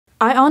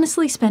I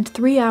honestly spent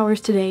 3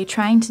 hours today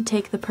trying to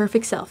take the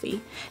perfect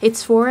selfie.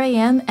 It's 4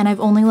 a.m. and I've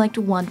only liked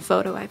one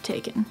photo I've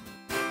taken.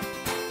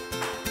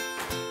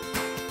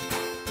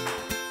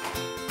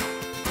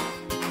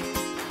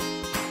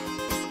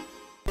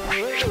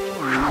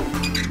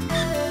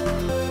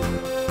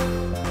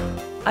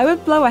 I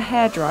would blow a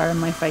hairdryer in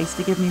my face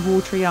to give me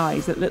watery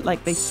eyes that look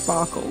like they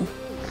sparkle.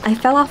 I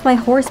fell off my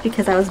horse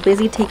because I was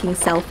busy taking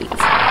selfies.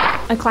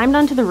 I climbed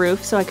onto the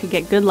roof so I could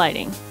get good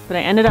lighting, but I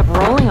ended up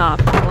rolling off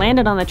and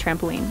landed on the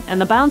trampoline, and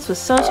the bounce was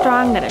so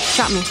strong that it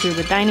shot me through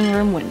the dining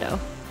room window.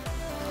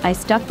 I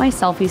stuck my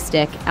selfie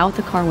stick out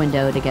the car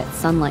window to get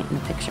sunlight in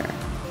the picture.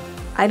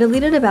 I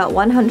deleted about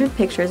 100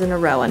 pictures in a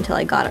row until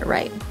I got it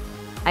right.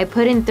 I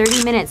put in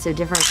 30 minutes of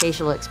different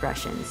facial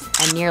expressions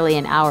and nearly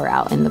an hour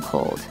out in the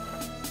cold.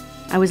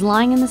 I was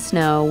lying in the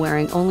snow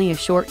wearing only a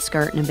short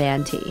skirt and a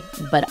band tee,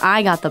 but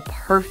I got the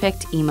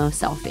perfect emo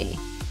selfie.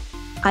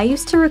 I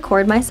used to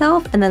record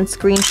myself and then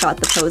screenshot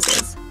the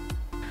poses.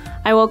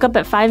 I woke up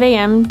at 5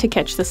 a.m. to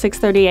catch the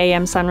 6:30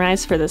 a.m.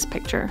 sunrise for this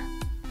picture.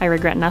 I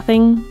regret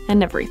nothing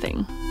and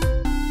everything.